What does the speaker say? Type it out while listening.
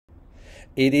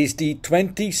It is the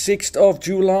 26th of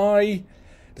July.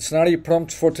 The scenario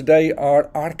prompts for today are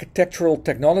architectural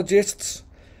technologists,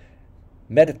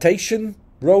 meditation,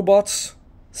 robots,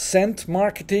 scent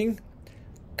marketing,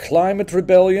 climate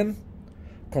rebellion,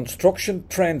 construction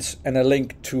trends and a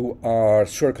link to our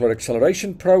circular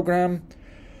acceleration program,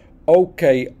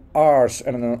 OKRs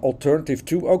and an alternative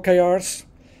to OKRs,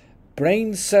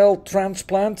 brain cell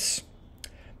transplants,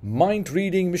 mind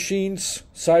reading machines,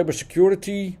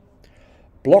 cybersecurity,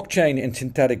 blockchain and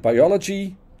synthetic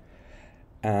biology,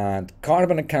 and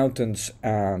carbon accountants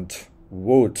and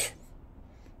wood.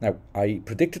 Now, I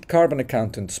predicted carbon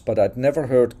accountants, but I'd never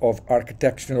heard of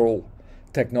architectural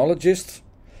technologists.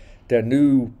 They're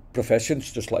new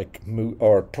professions, just like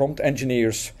or prompt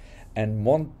engineers. And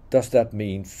what does that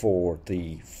mean for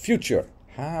the future?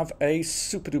 Have a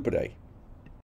super duper day.